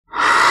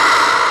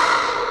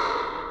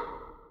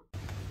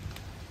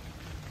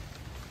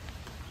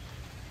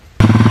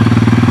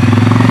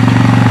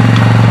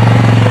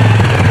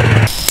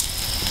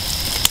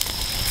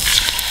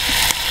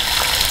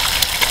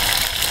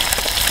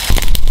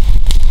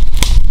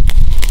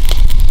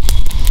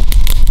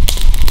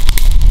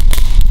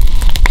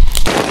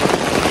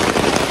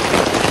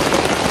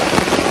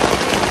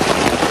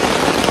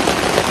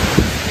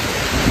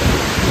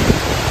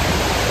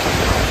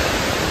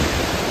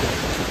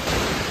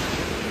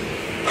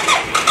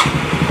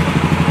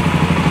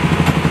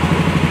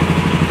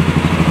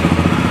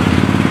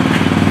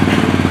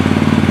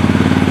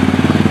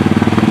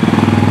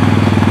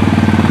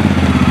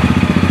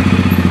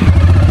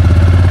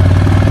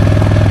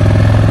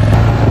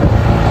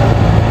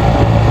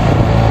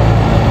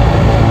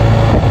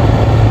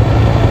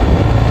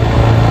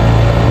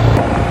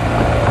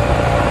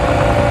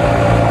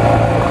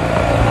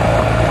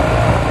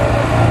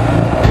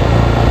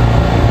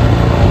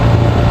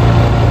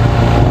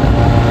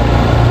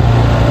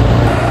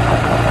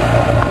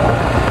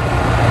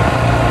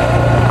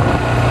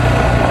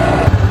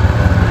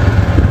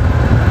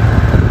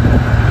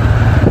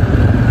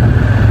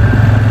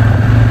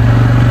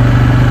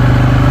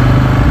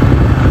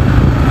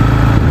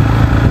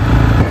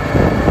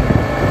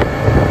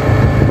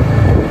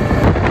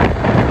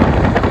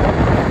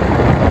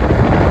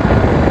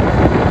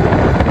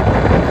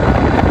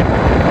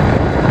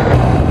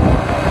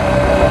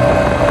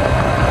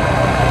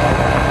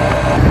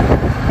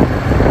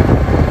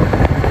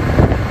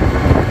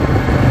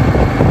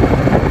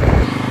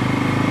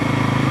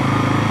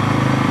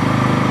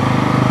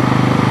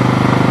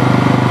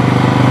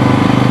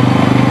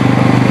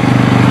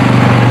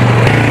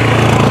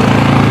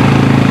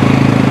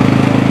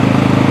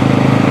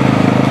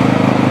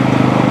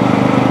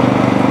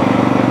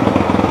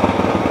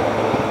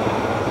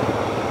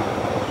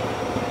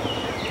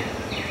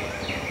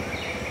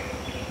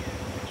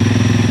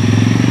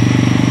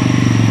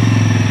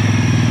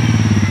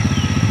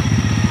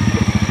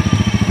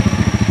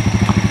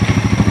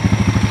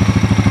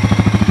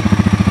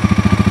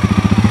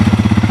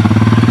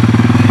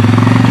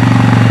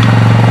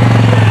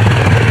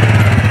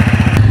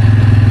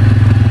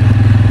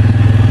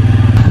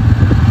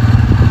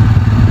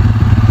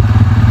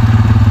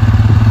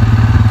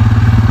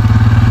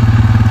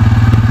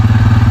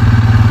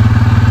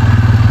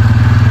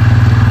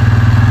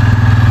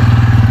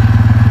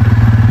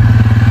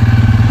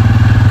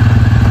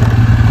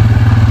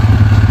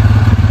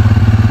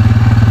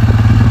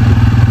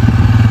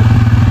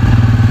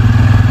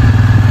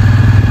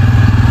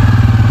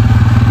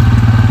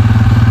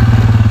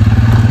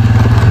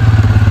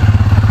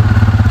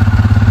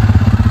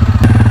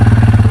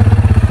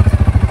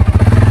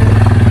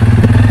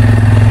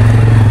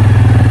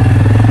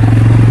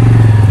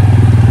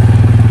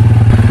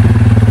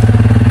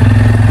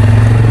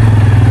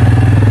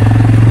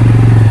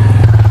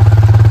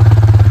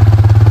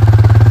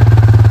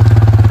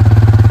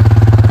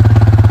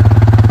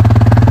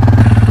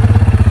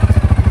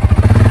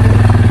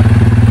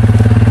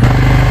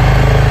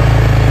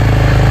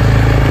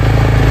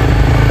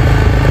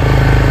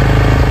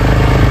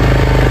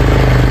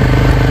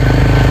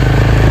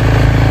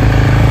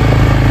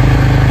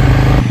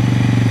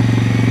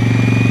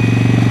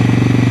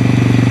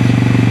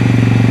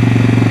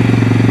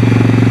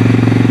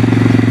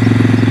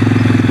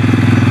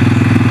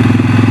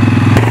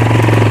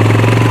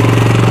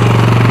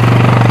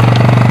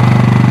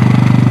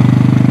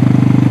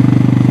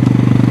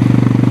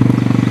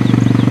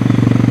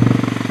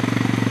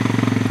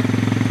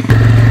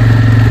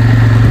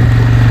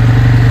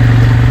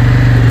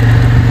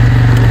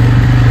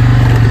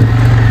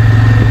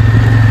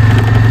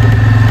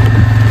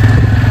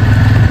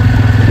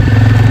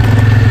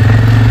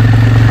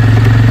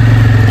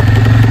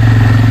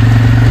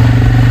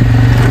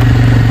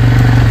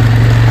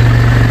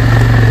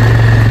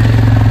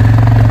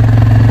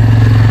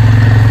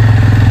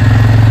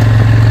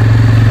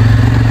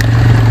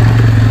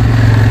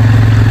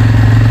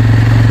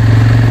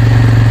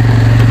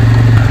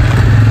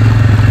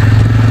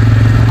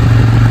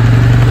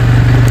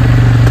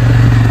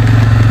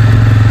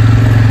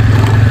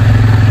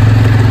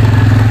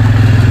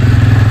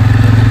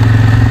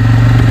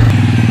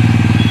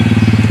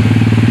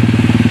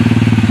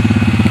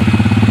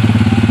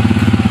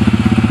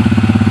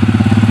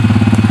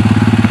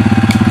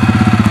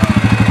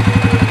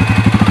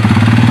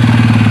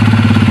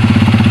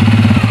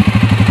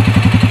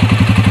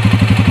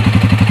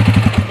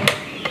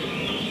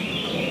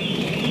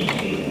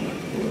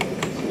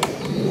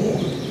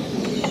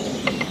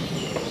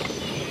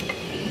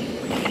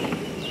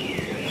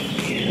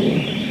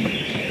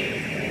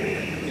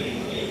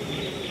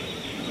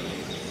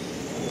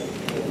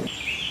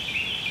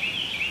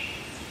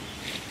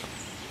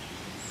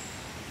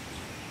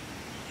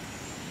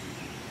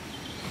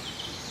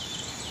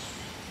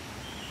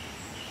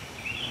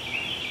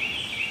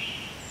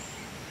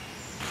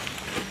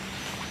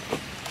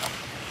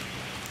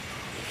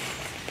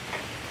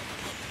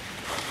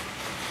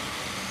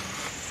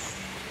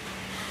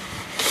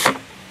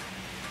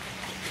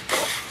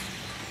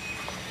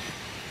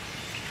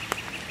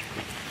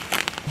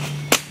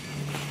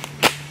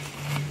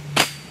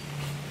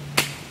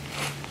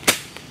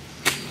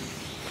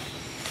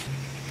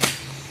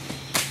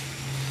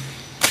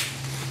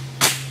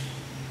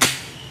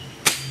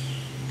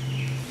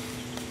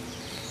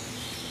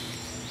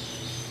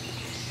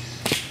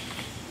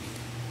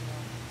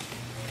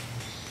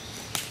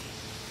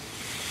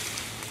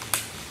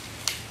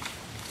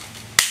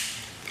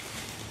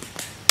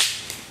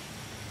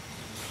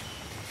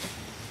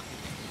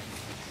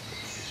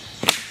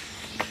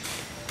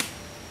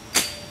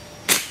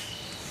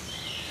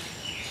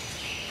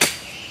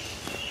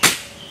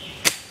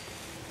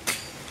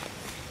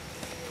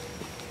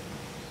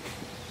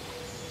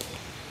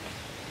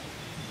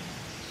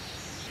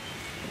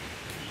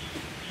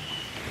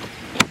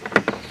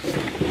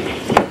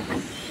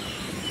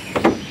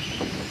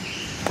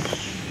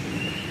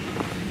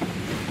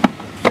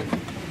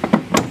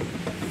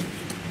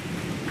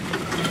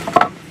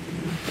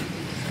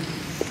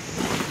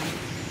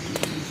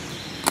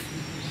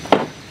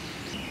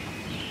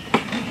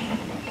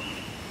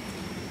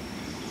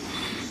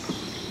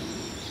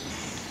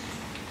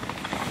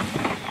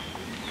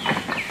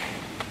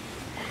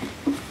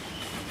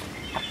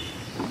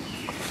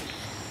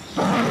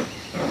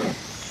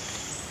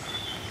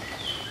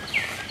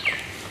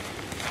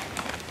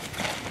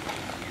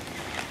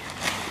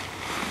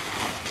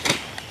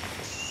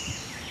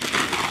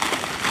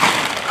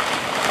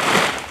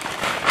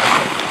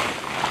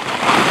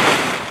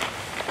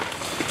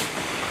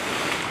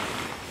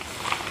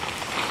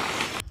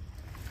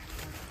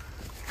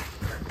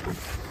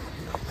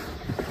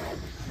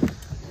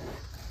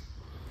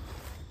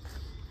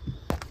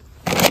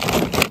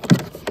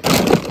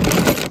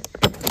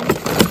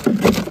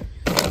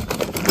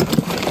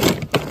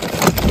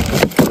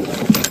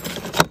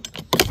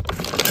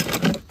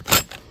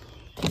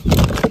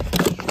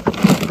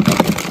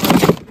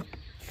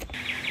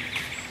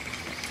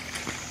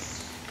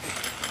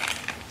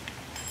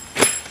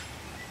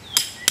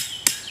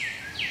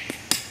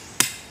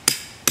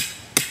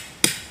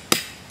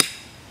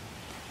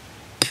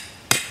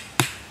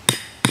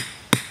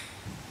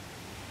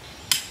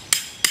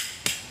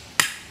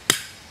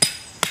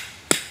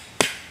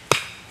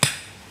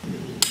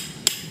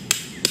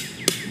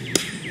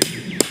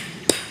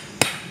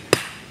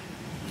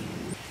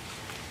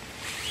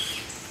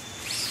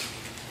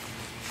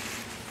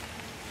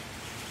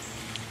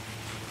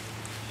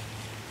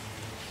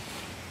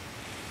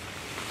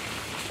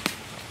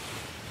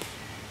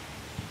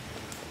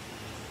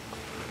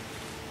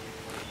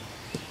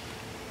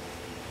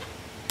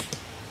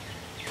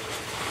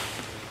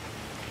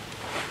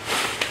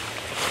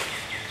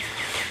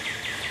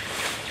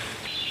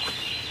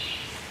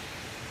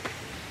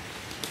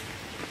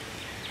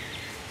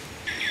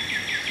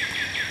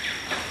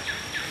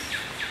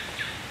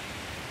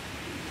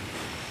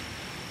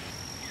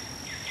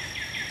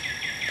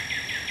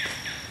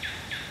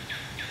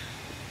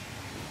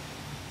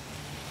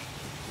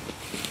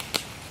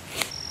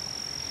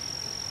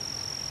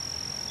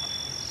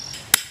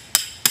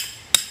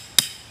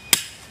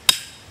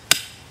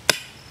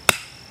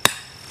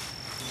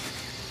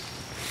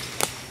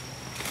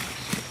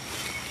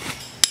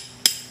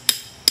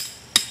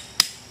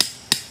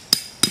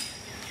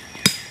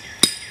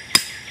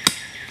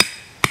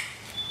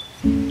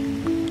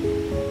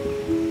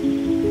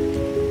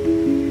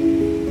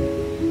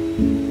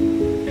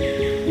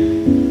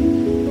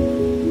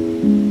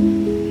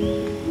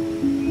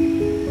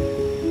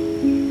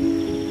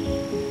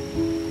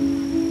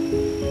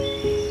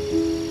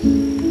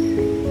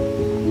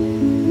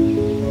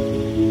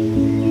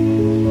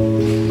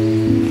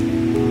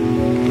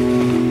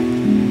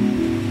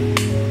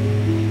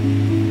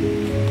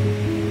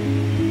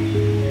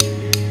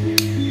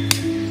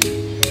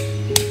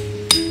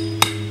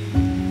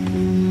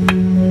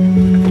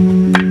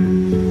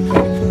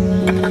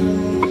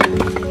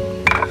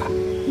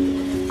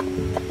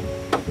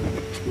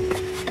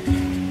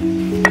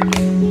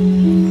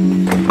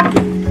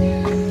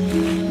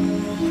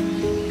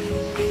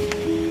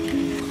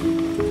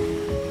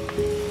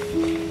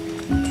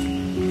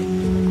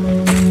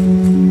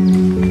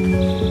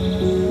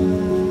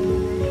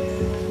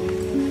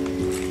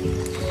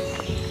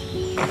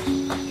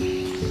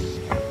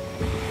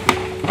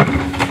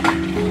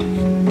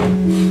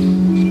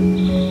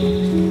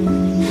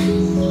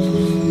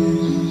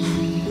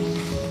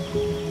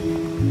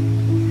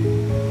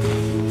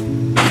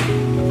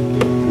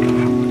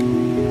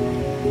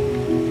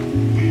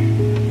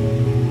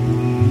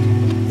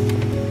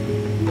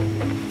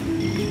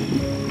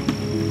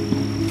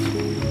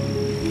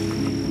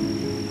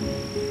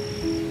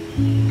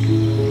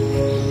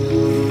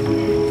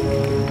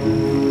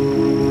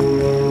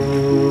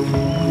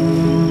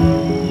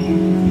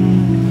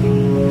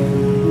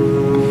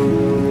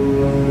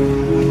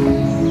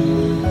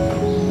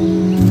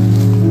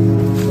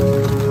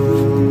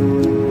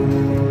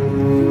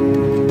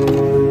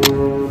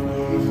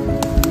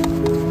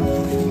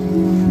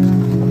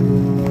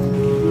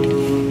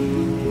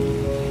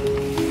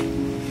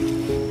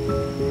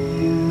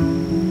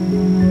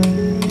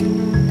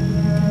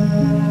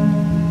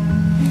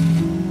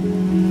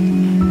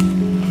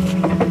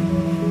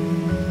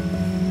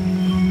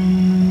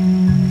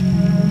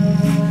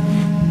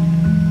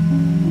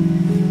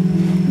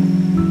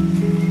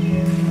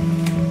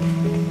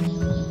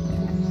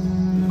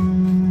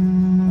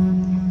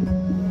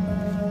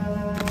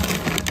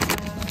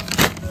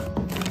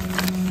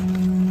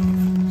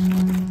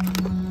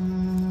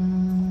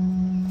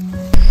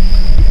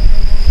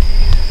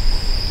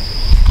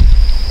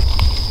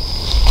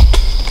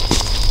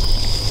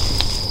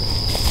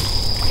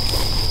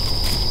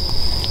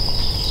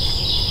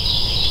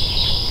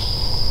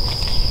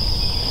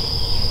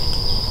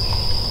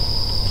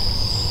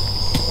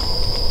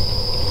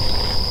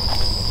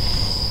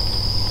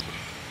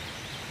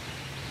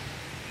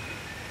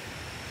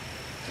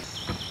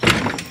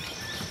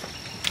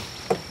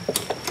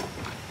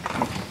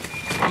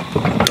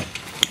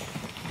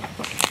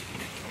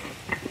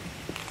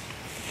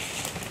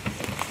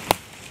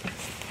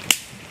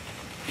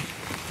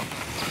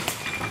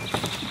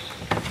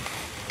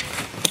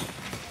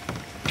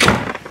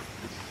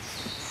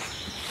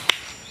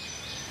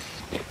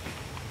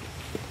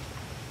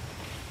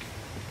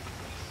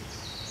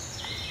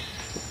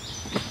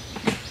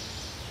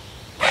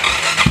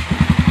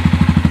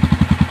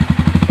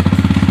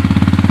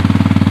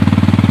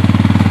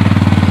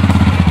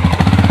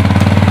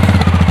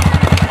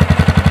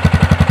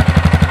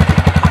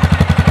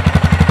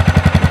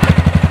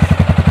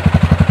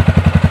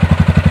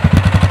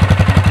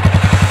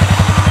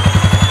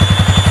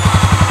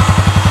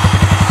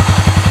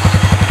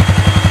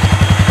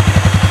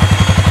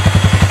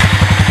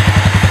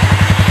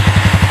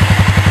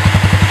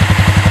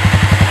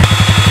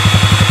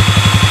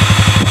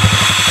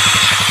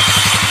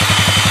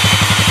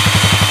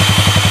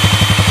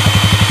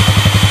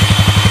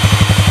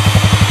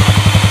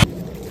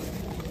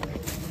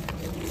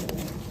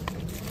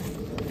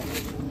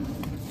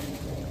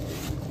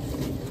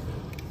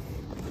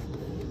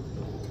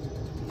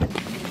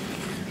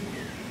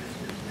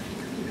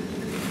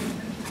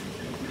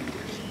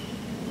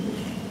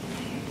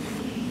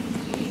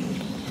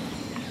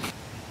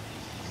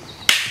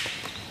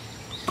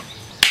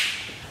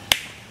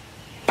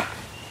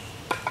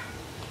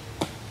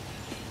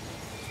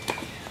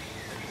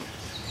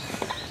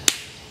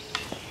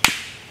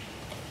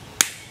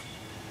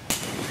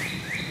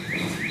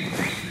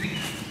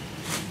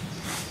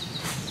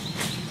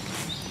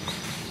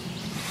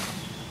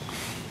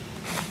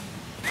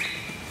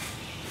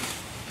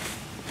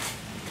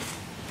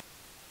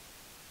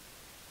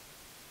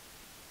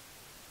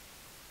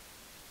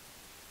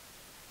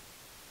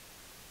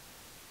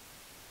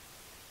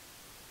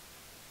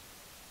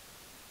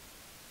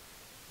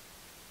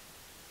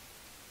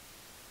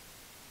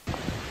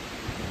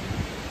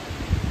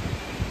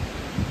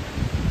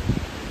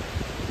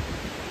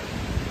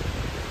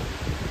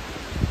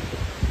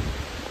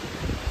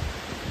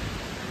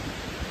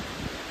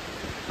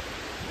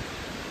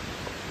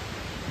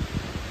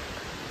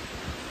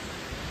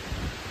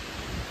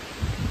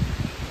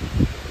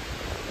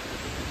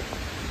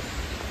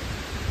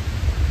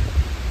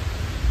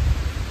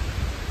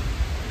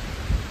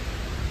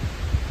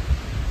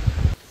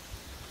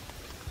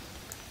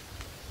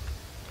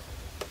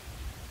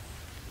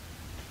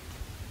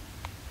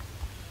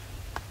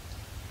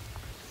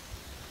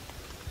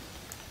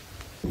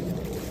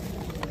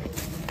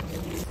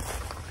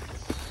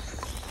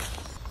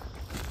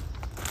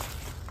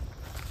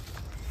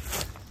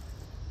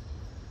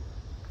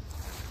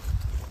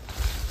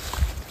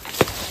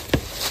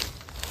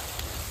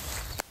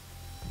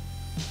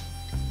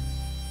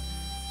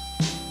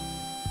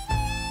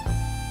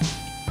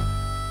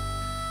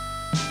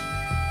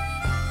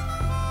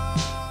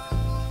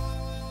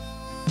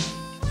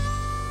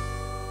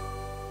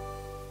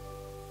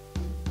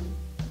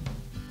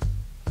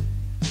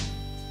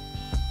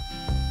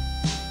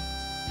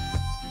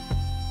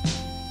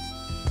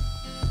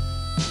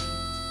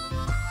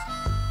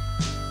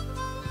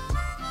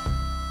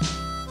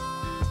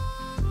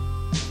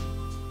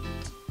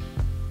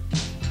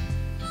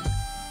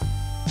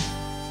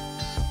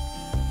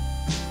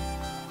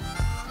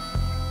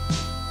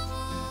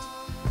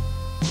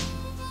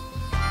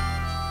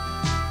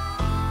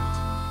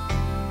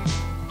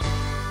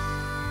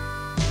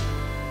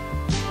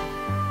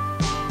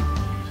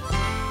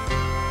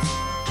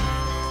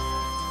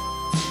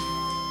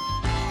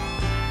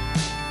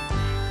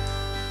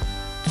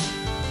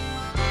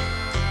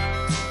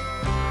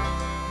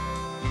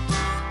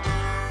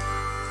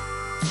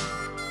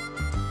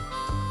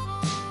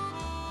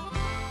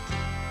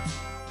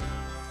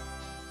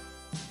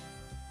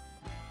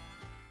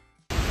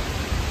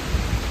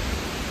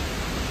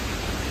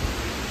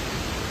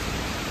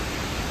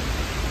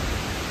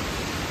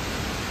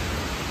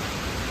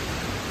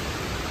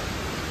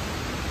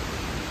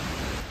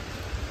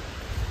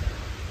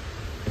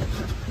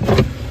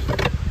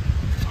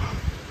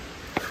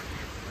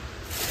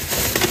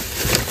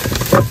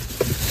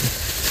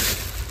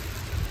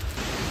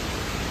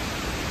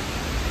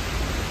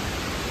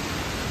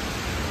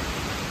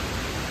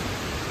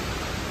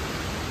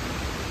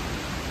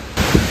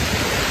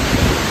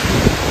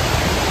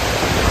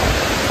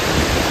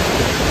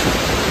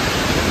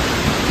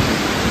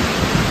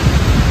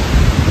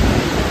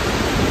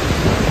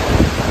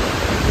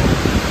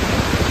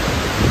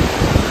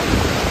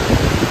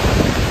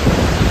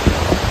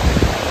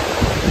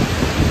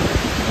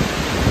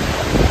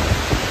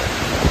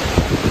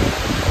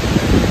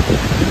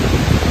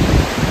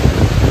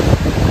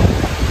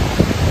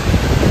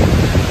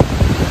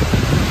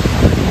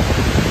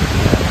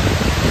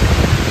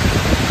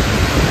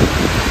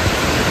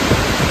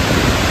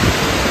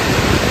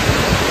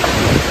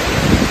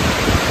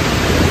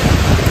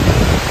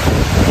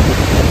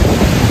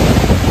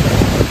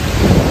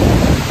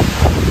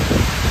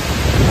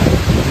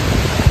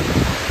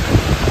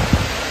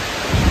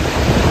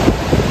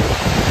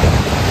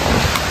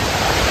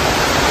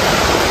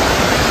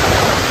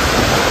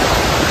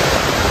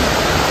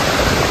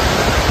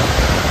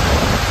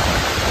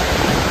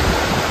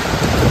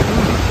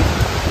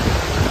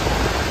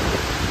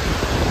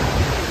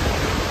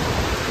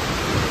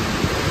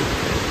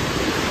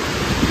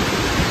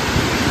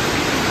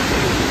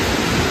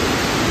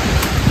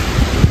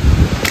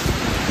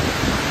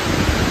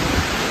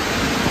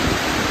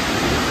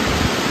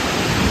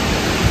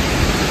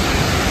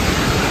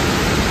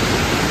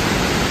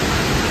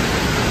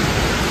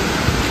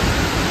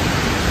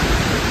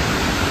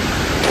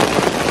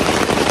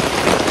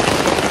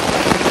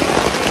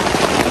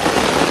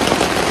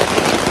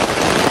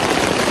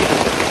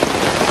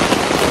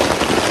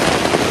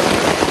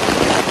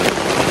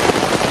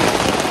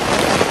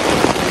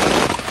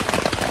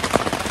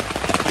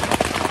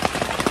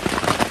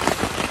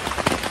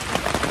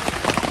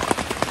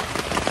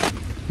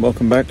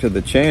welcome back to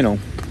the channel.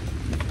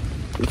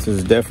 This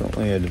is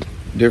definitely a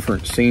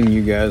different scene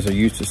you guys are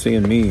used to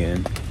seeing me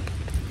in.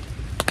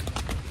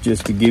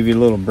 Just to give you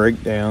a little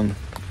breakdown,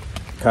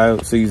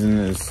 coyote season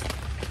is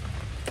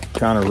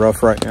kind of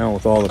rough right now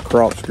with all the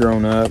crops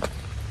grown up.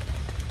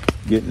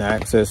 Getting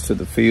access to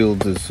the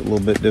fields is a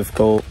little bit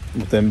difficult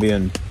with them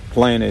being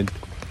planted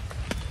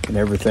and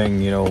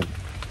everything, you know,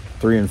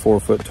 3 and 4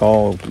 foot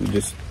tall. We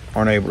just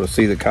aren't able to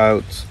see the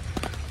coyotes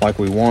like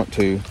we want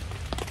to.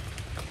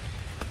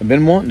 I've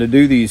been wanting to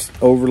do these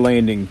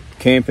overlanding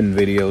camping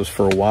videos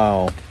for a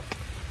while,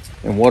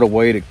 and what a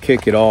way to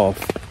kick it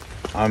off.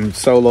 I'm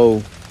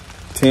solo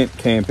tent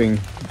camping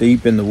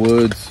deep in the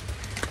woods,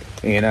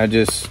 and I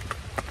just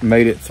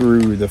made it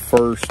through the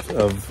first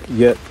of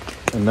yet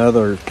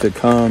another to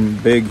come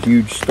big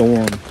huge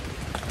storm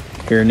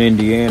here in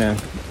Indiana.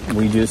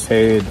 We just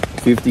had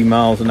 50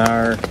 miles an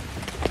hour.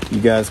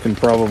 You guys can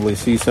probably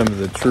see some of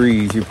the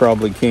trees. You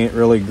probably can't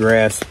really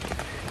grasp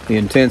the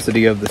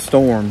intensity of the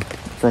storm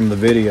from the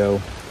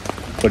video,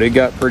 but it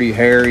got pretty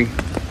hairy.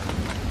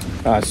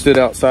 I stood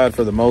outside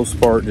for the most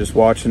part just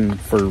watching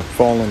for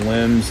fallen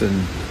limbs,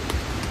 and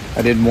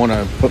I didn't want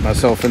to put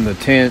myself in the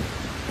tent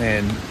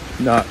and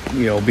not,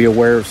 you know, be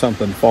aware of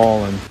something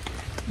falling.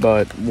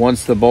 But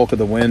once the bulk of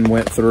the wind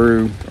went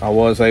through, I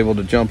was able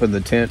to jump in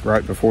the tent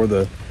right before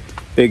the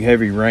big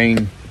heavy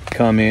rain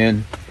come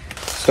in.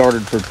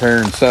 Started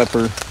preparing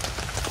supper.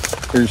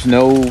 There's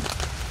no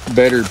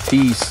better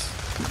piece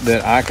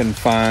that I can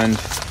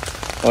find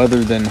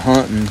other than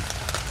hunting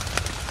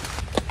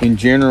in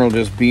general,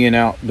 just being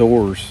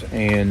outdoors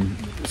and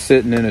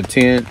sitting in a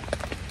tent,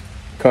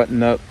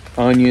 cutting up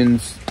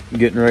onions,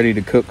 getting ready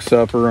to cook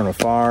supper on a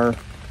fire.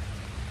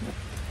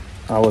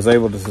 I was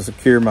able to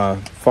secure my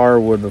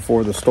firewood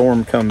before the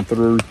storm come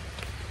through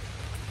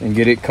and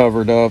get it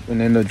covered up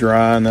and in the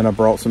dry, and then I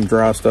brought some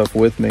dry stuff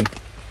with me.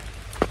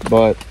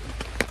 But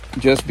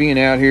just being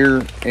out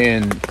here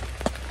and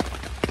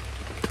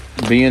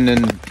being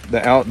in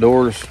the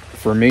outdoors,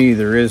 for me,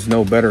 there is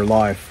no better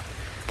life.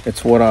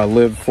 It's what I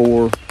live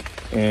for,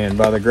 and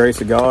by the grace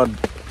of God,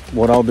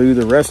 what I'll do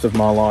the rest of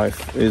my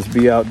life is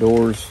be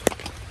outdoors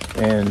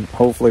and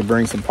hopefully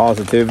bring some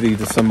positivity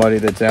to somebody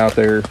that's out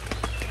there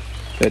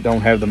that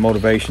don't have the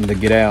motivation to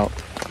get out.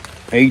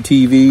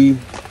 ATV,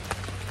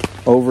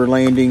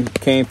 overlanding,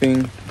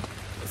 camping,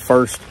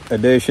 first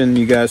edition.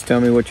 You guys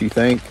tell me what you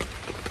think.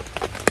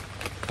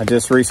 I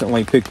just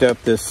recently picked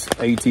up this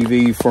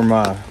ATV for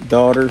my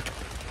daughter,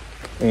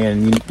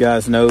 and you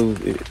guys know,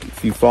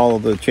 if you follow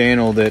the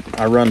channel, that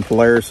I run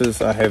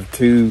Polarises. I have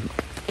 2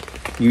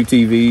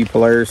 UTV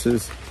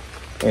Polarises,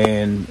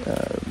 and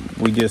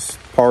we just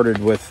parted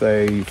with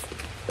a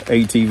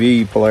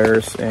ATV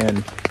Polaris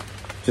and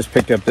just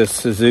picked up this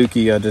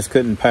Suzuki. I just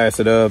couldn't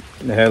pass it up.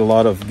 It had a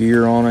lot of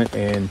gear on it,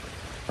 and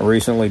I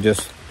recently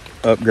just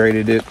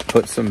upgraded it,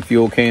 put some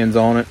fuel cans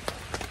on it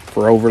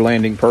for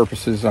overlanding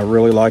purposes. I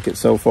really like it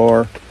so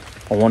far.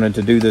 I wanted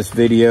to do this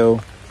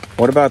video.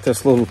 What about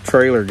this little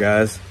trailer,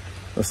 guys?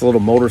 This little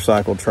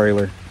motorcycle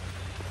trailer.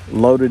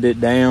 Loaded it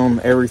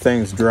down.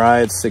 Everything's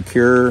dry. It's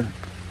secure.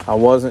 I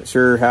wasn't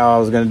sure how I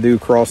was going to do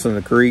crossing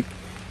the creek.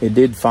 It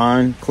did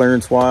fine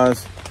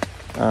clearance-wise.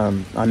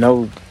 I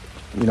know,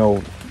 you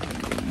know,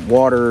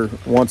 water,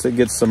 once it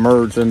gets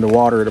submerged into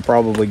water, it'll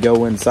probably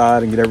go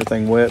inside and get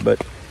everything wet,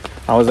 but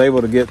I was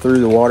able to get through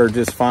the water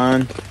just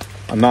fine.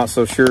 I'm not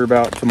so sure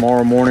about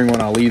tomorrow morning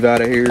when I leave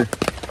out of here,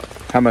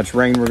 how much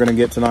rain we're going to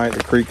get tonight.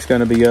 The creek's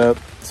going to be up,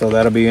 so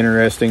that'll be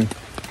interesting.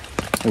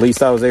 At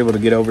least I was able to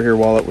get over here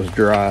while it was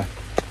dry.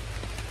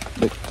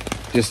 But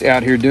just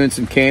out here doing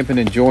some camping,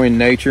 enjoying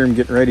nature. I'm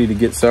getting ready to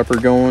get supper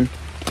going,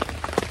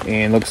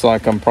 and looks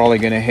like I'm probably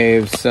going to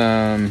have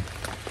some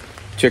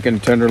chicken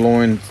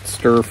tenderloin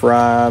stir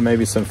fry,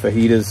 maybe some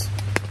fajitas,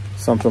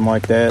 something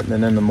like that. And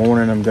then in the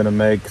morning I'm going to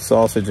make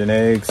sausage and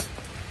eggs,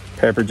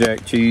 pepper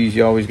jack cheese.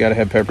 You always got to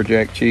have pepper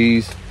jack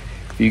cheese.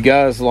 If you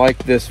guys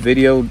like this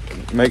video,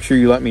 make sure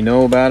you let me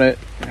know about it,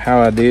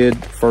 how I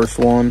did, first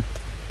one,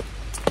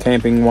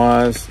 camping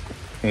wise,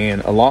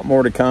 and a lot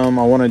more to come.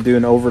 I want to do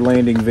an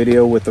overlanding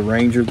video with the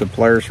Ranger, the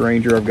Polaris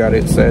Ranger. I've got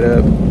it set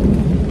up.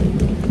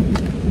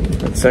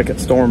 The second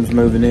storm's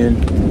moving in.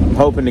 I'm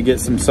hoping to get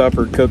some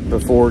supper cooked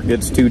before it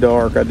gets too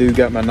dark. I do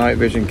got my night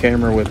vision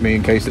camera with me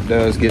in case it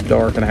does get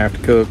dark and I have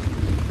to cook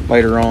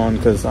later on,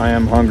 because I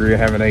am hungry. I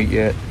haven't ate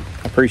yet.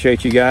 I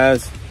appreciate you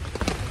guys.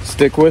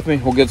 Stick with me.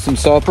 We'll get some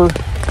supper.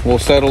 We'll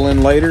settle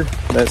in later.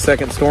 That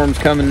second storm's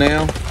coming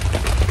now.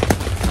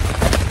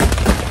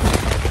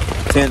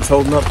 Tent's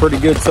holding up pretty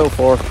good so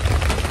far.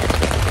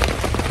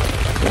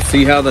 We'll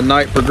see how the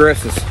night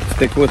progresses.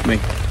 Stick with me.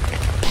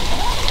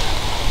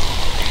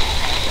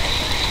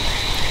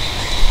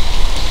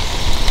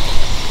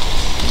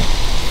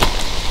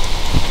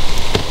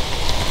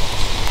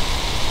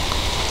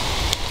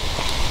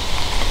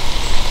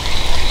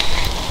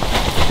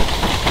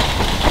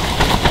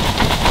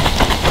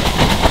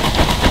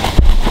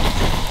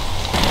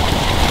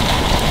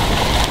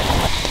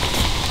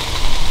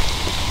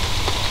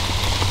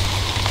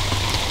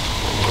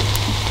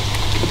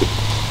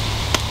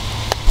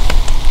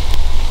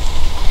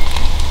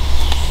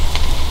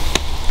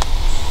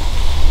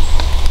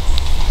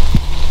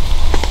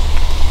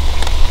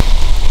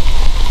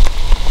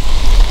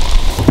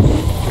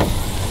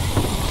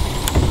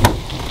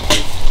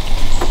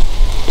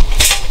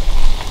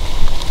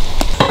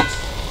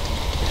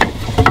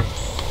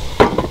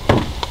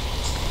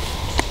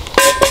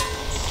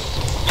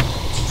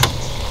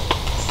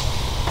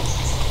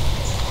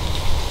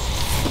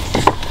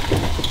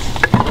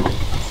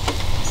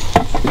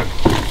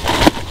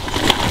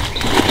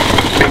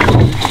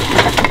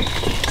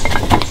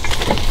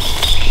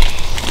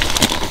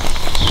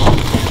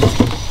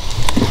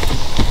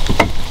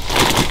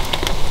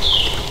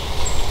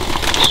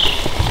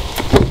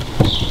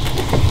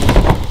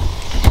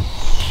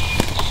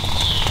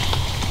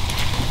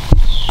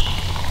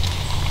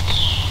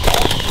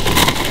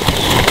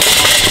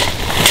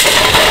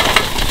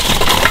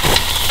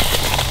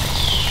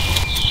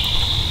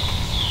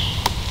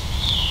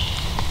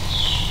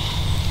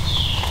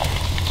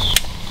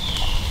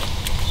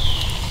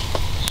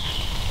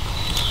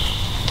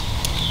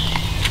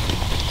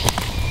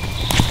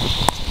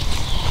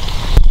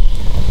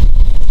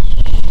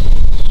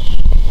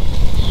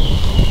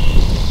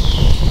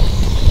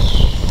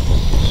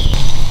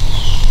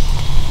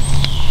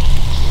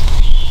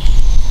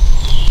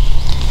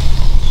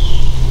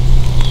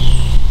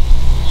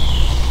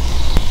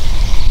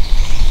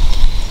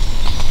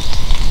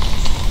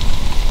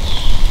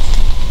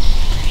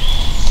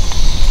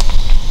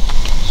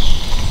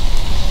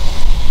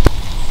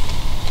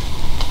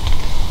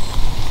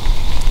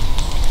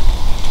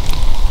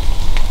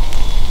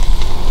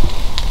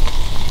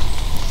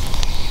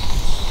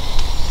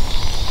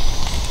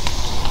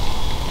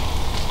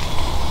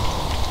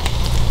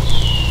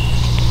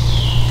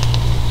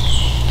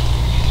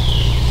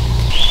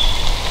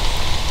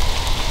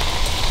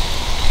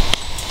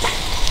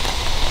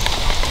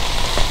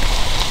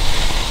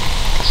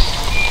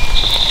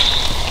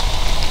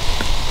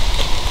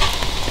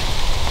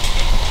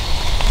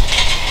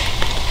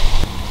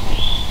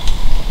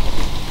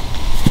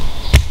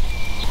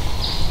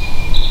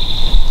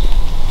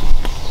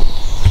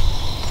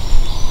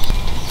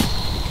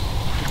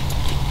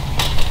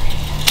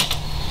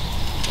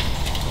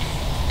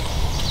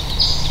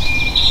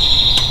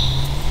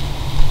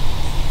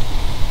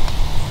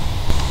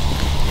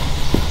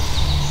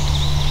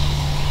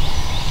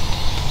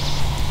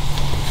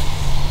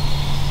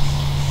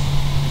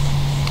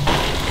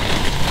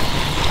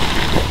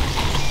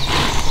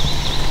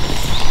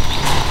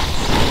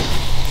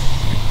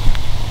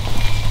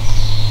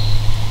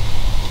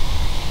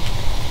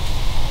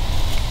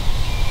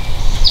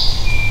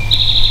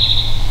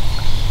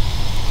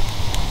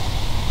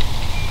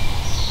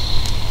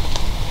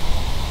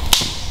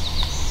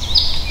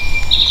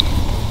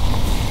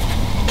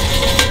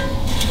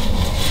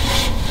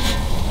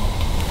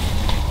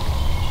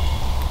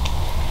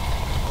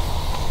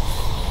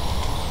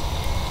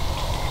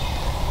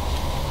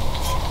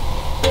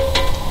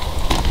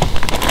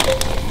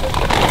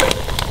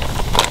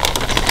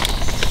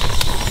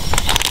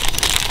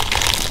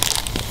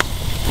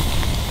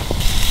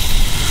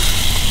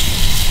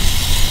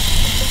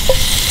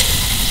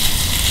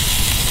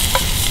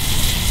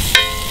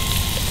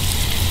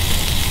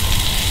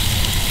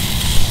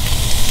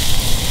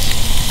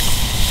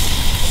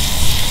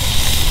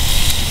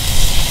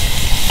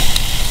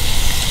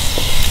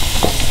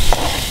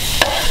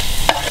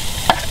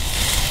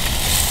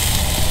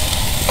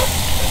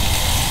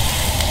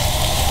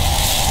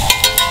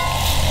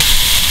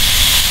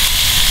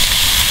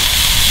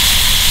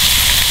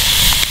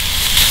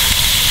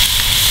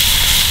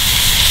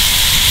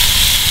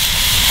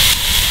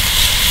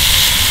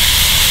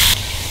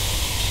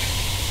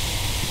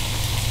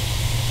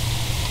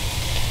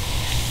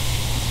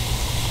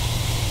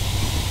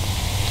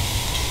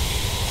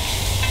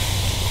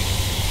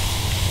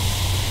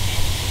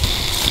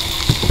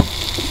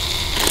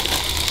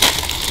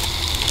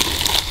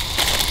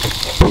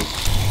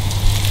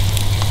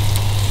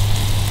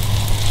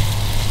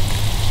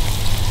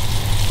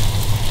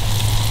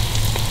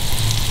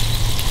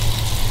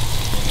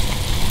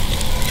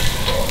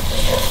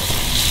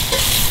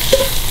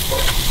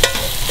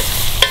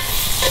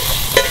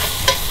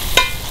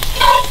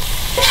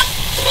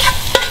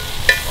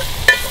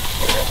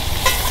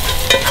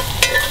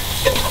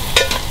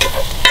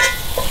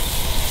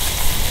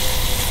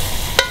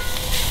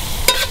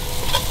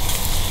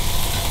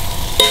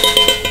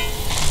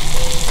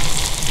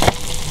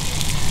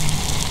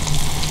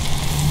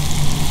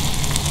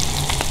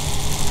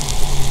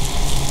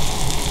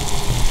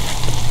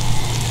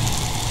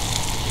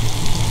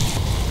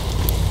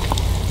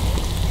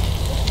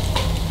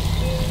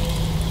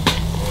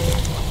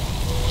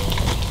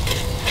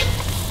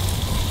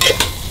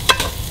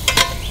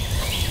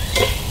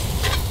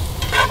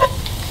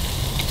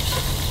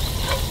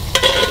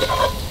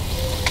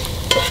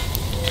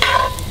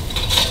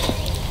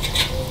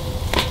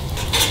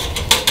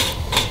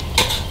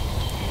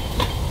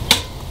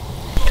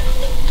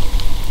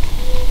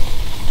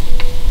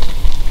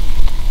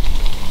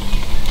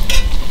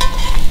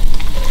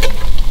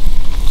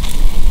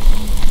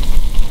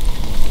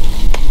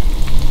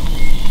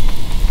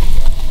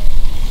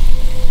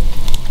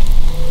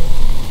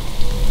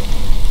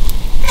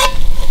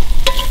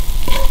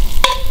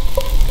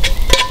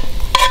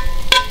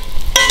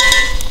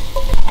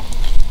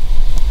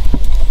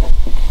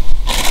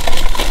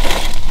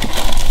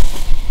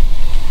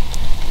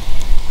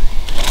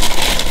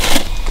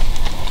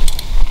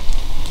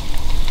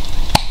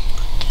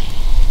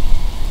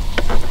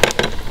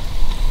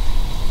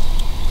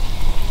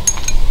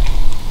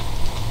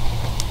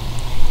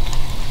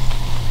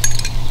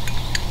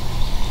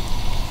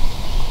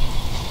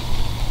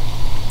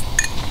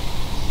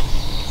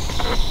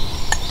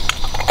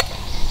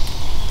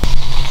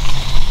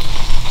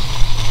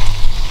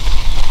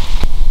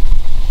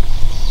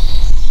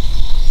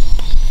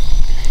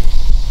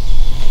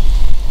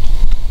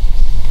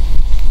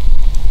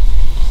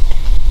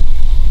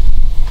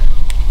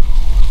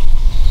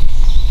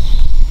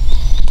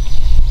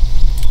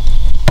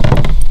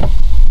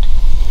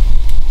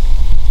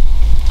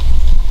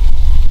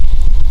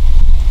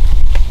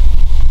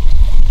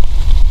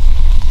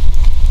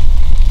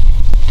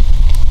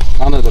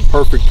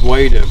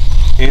 way to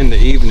end the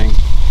evening.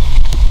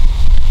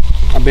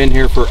 I've been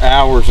here for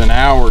hours and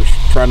hours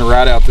trying to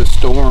ride out this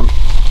storm.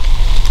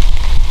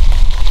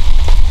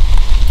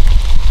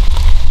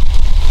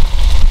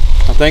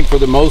 I think for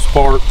the most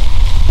part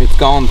it's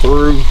gone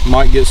through.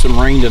 Might get some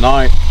rain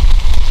tonight.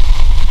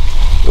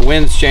 The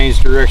wind's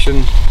changed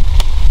direction,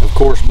 of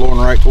course blowing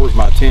right towards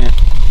my tent.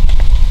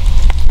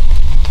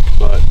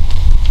 But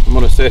I'm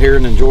gonna sit here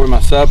and enjoy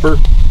my supper,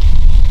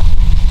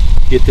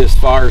 get this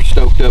fire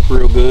stoked up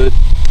real good,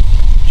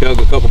 chug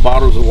a couple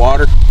bottles of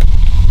water,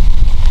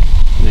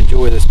 and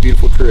enjoy this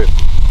beautiful trip.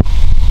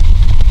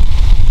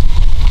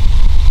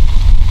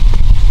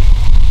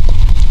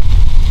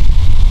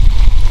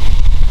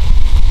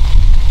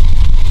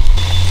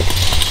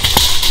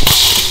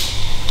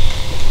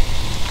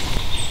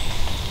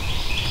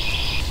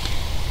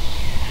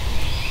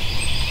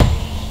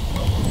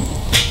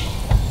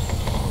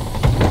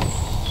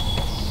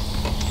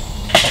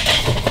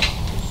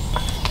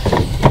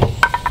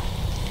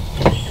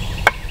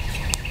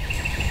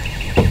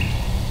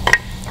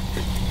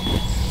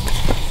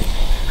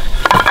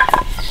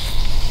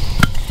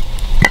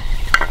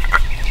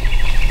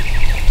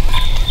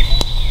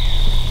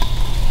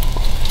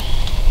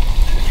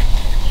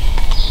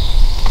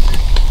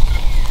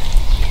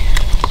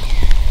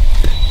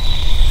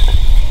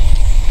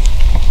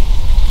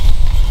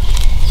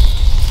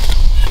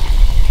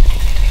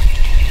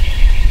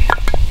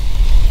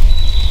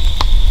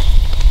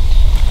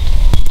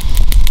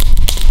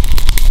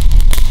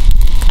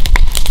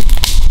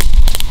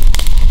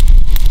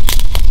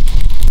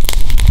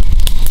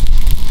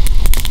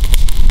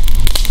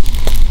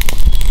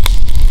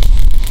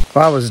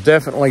 I was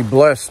definitely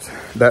blessed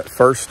that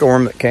first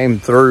storm that came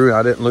through.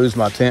 I didn't lose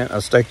my tent. I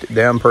staked it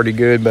down pretty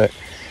good, but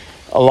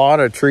a lot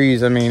of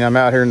trees. I mean, I'm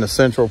out here in the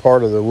central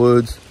part of the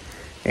woods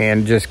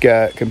and just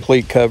got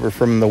complete cover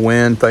from the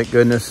wind. Thank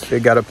goodness.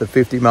 It got up to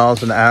 50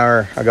 miles an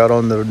hour. I got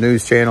on the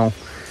news channel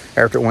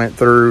after it went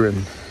through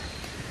and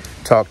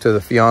talked to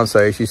the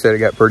fiance. She said it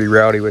got pretty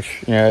rowdy,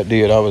 which, yeah, it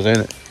did. I was in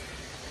it.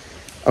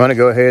 I'm going to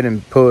go ahead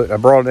and I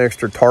brought an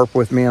extra tarp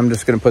with me. I'm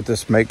just going to put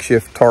this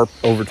makeshift tarp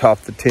over top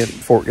the tent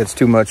before it gets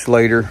too much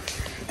later.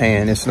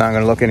 And it's not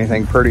going to look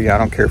anything pretty. I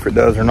don't care if it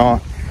does or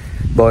not.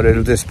 But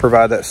it'll just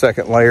provide that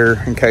second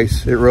layer in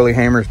case it really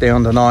hammers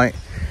down tonight.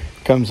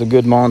 Comes a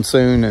good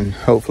monsoon and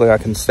hopefully I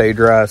can stay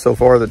dry. So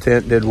far the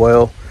tent did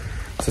well.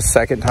 It's the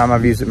second time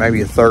I've used it,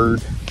 maybe a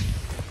third.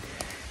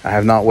 I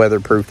have not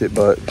weatherproofed it,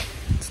 but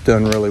it's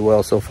done really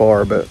well so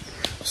far. But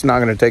it's not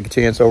going to take a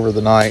chance over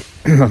the night,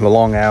 the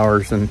long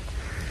hours, and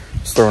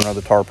let's throw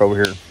another tarp over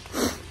here.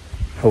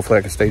 Hopefully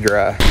I can stay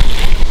dry.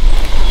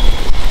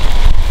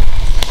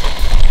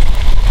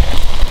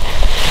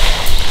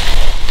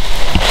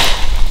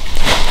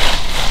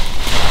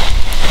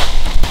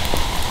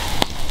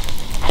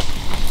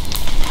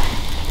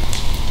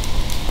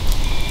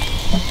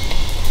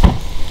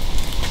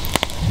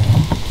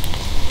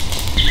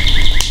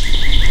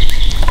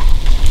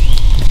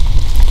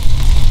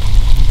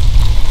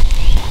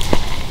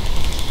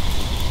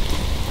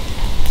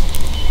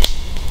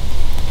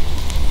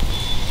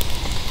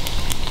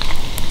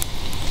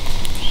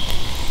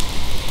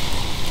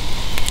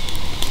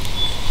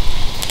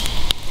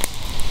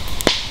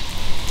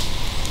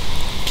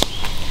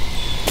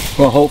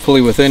 Well, hopefully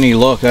with any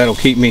luck that'll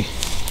keep me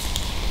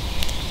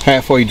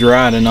halfway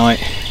dry tonight.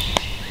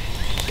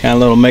 Kind of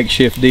little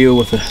makeshift deal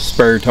with a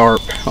spare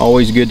tarp.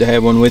 Always good to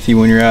have one with you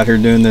when you're out here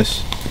doing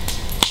this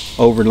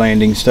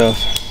overlanding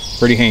stuff.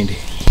 Pretty handy.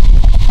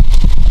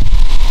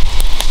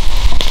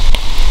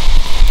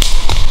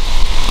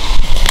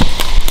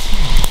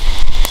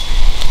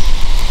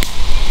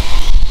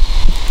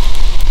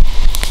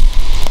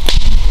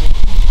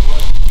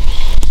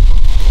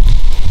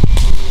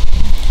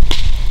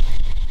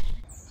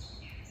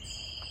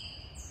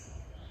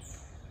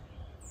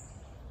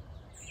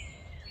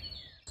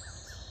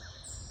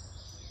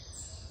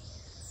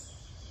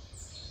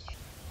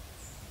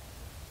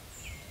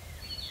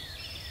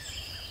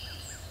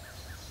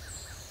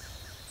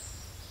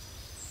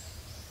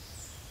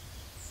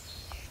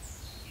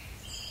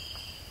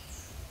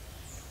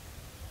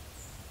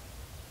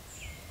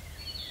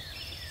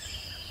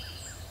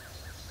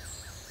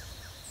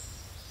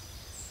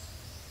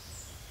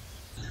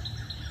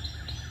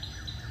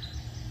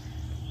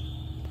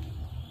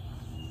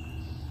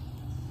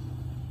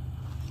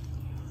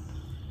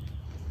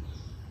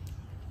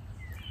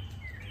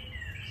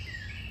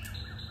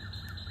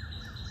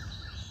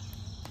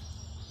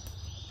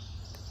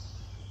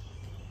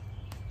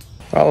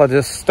 Well, I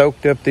just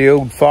stoked up the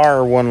old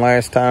fire one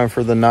last time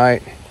for the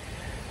night.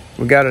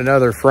 We got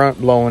another front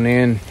blowing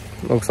in.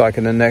 Looks like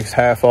in the next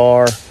half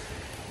hour.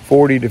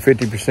 40 to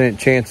 50%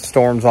 chance of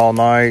storms all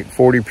night.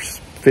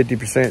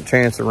 50%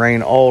 chance of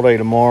rain all day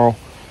tomorrow.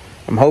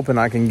 I'm hoping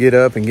I can get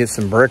up and get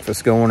some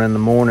breakfast going in the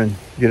morning.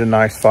 Get a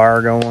nice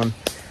fire going.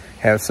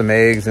 Have some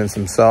eggs and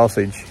some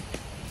sausage.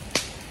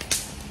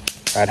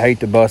 I'd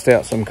hate to bust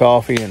out some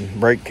coffee and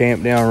break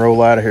camp down and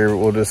roll out of here, but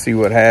we'll just see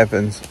what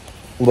happens.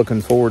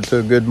 Looking forward to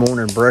a good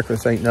morning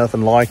breakfast. Ain't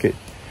nothing like it.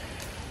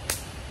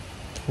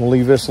 We'll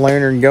leave this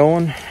lantern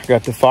going.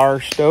 Got the fire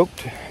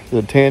stoked.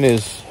 The tent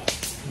is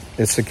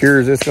as secure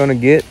as it's going to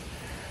get.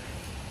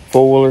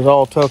 Four-wheeler's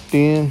all tucked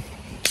in.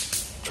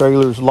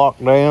 Trailer's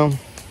locked down.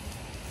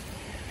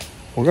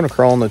 We're going to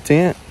crawl in the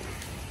tent.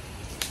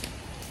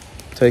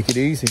 Take it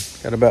easy.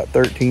 Got about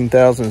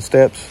 13,000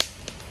 steps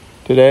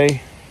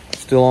today.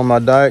 Still on my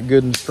diet,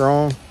 good and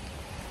strong.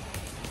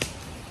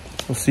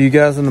 We'll see you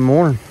guys in the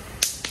morning.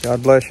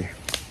 God bless you.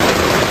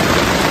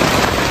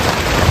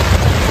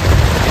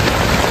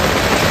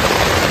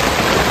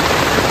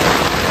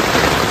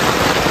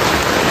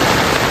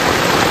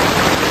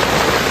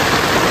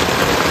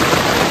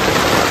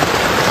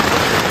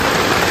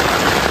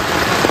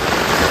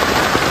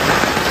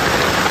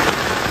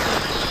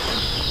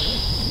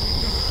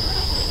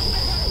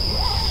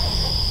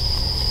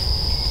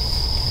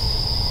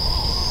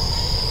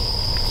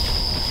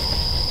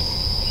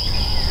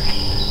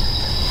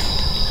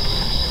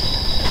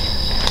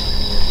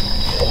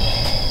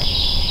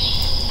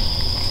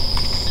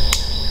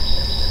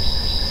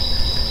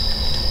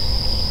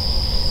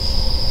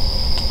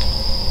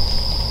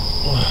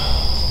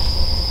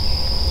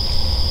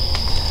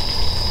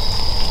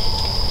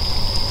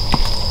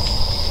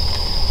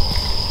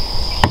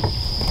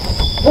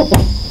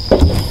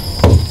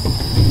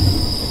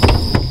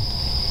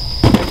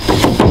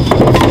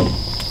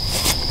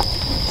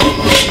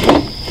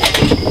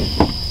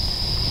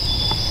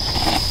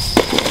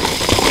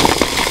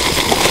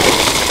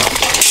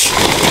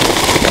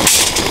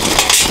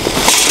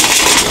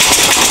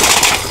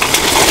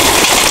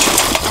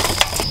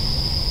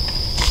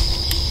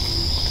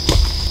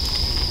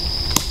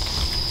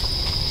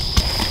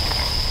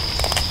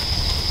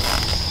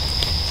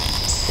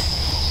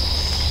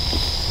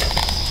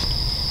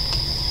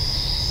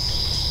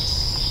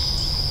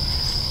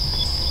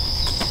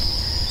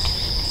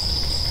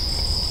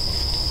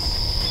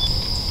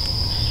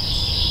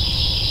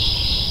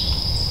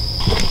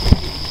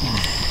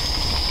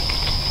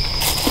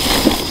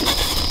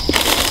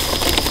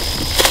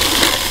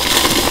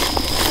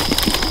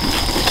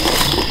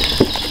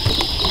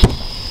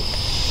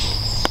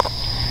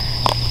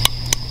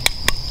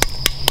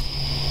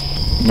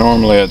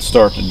 Normally I'd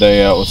start the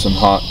day out with some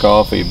hot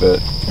coffee, but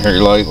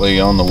here lately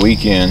on the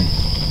weekend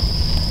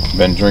I've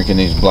been drinking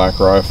these Black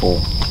Rifle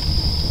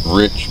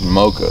rich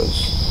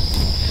mochas.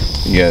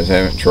 If you guys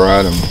haven't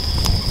tried them,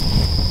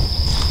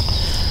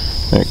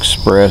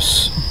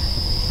 express,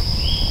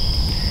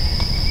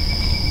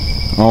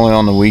 only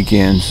on the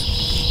weekends.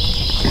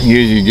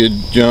 Gives you a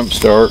good jump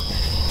start,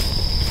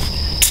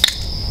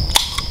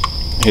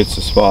 hits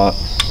the spot.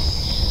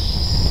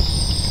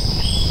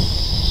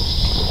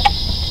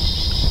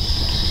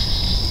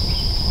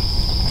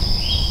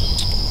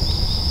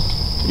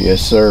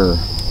 Yes, sir.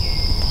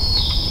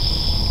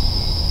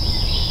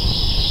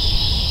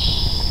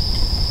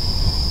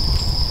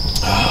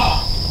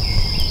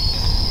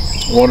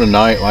 What a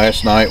night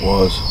last night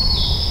was.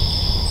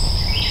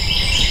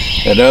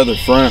 That other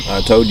front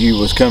I told you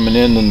was coming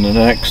in the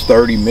next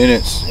 30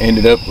 minutes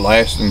ended up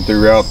lasting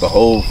throughout the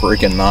whole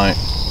freaking night.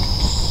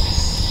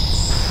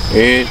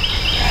 It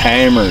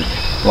hammered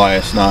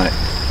last night.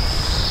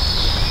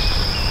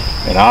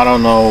 And I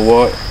don't know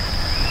what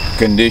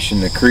condition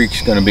the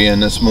creek's going to be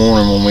in this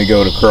morning when we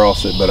go to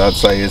cross it, but I'd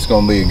say it's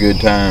going to be a good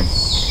time.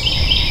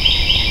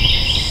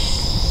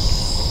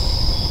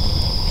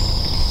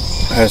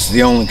 That's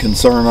the only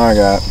concern I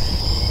got.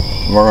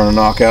 We're going to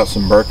knock out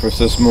some breakfast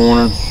this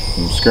morning,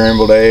 some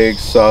scrambled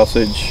eggs,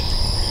 sausage,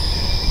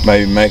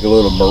 maybe make a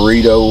little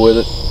burrito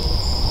with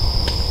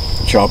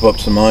it, chop up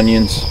some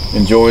onions,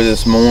 enjoy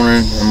this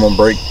morning. I'm going to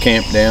break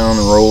camp down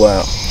and roll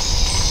out.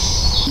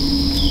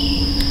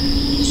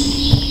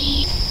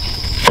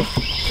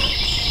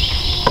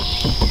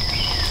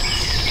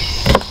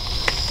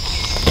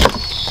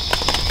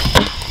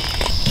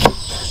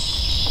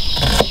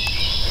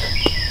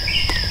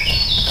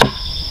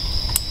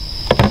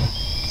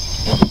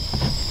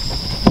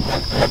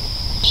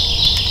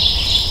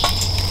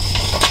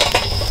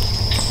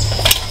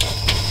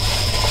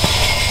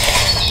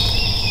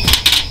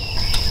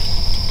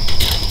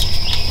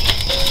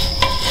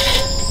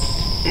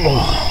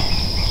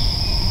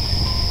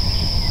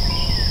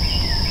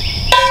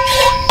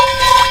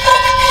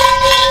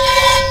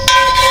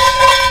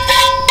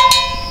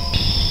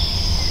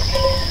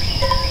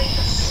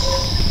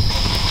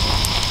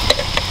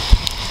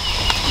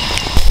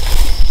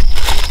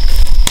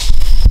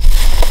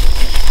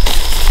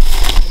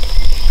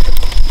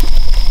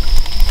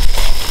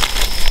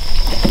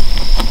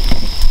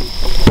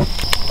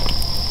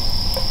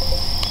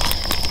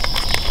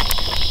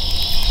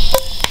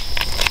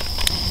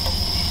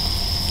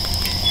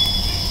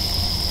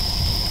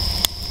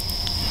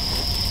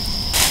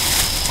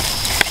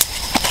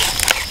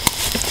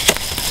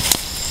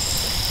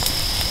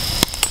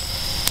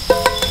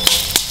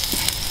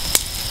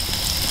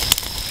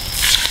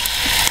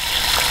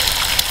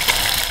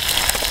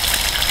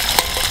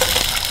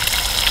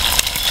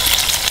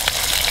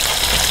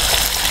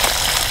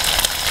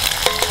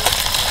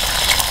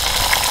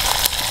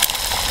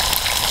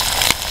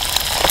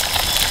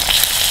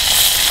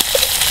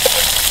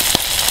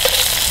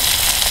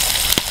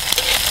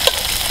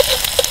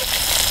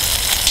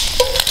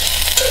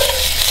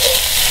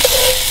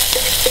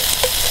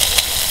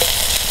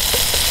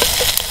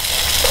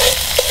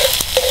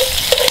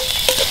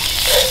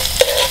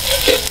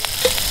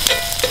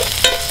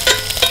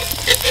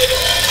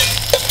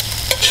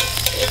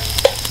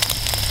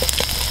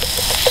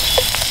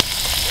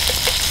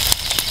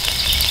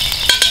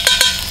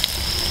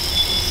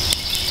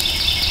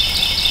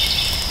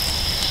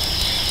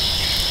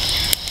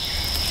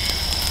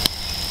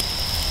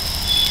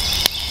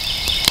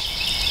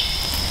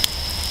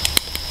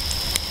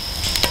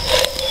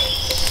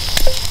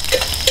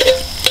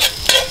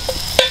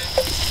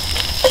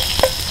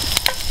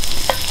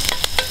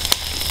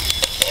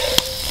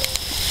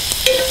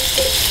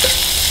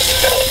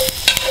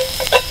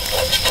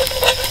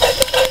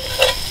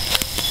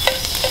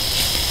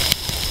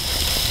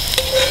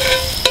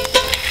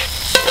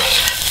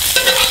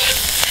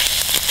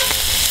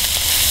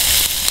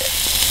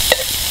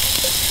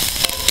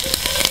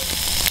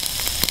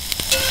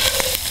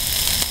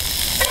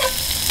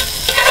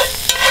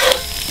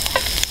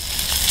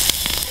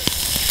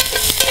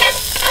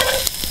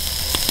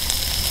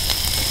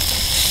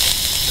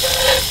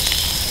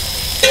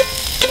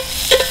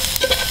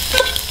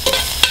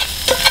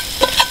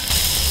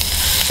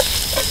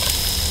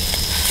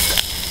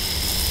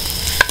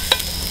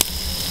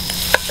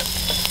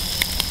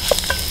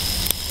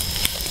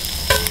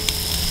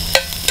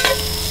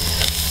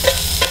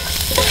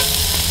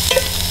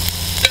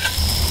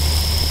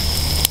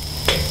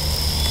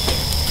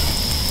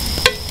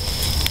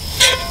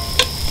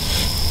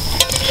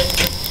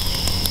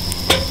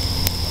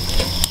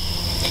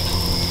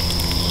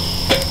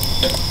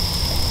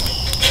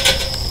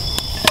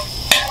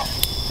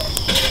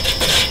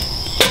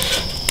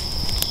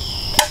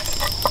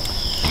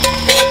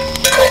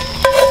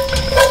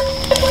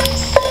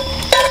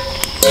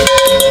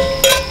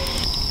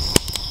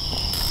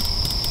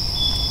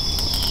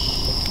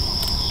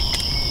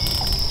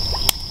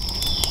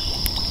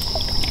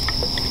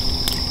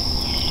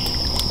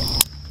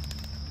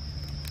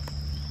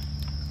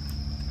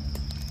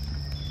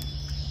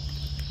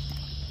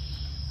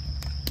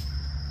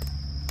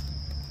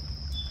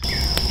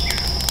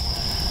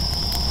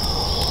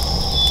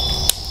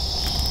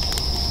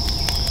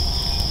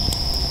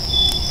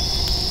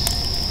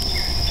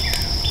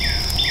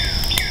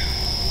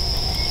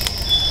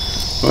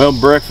 Well,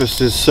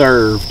 breakfast is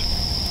served.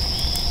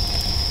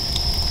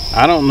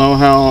 I don't know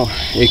how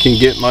it can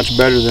get much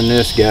better than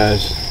this,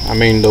 guys. I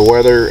mean, the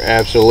weather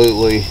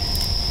absolutely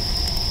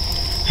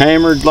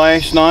hammered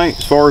last night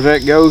as far as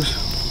that goes.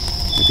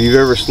 If you've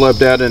ever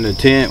slept out in a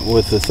tent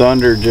with the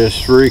thunder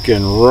just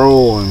freaking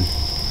rolling,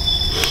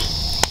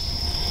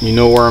 you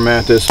know where I'm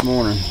at this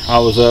morning. I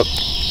was up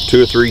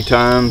 2 or 3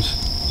 times.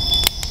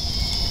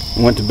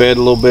 Went to bed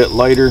a little bit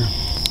later,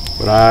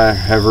 but I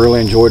have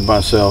really enjoyed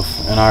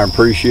myself, and I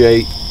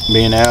appreciate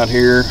being out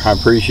here. I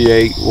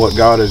appreciate what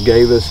God has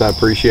gave us. I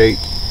appreciate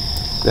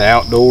the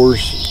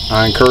outdoors.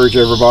 I encourage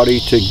everybody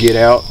to get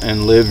out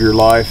and live your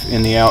life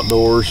in the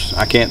outdoors.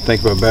 I can't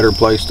think of a better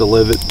place to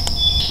live it.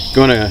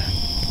 Gonna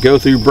go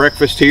through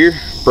breakfast here,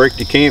 break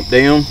the camp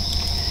down,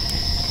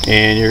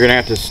 and you're gonna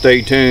have to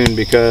stay tuned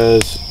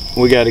because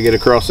we got to get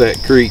across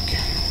that creek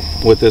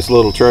with this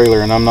little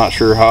trailer, and I'm not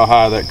sure how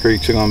high that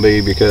creek's gonna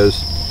be,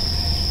 because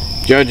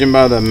judging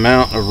by the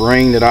amount of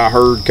rain that I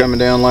heard coming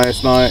down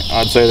last night,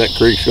 I'd say that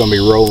creek's gonna be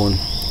rolling.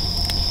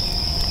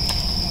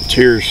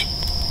 Cheers.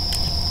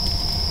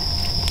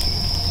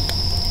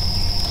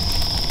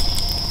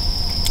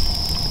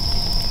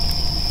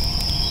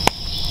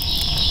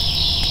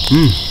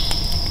 Mmm.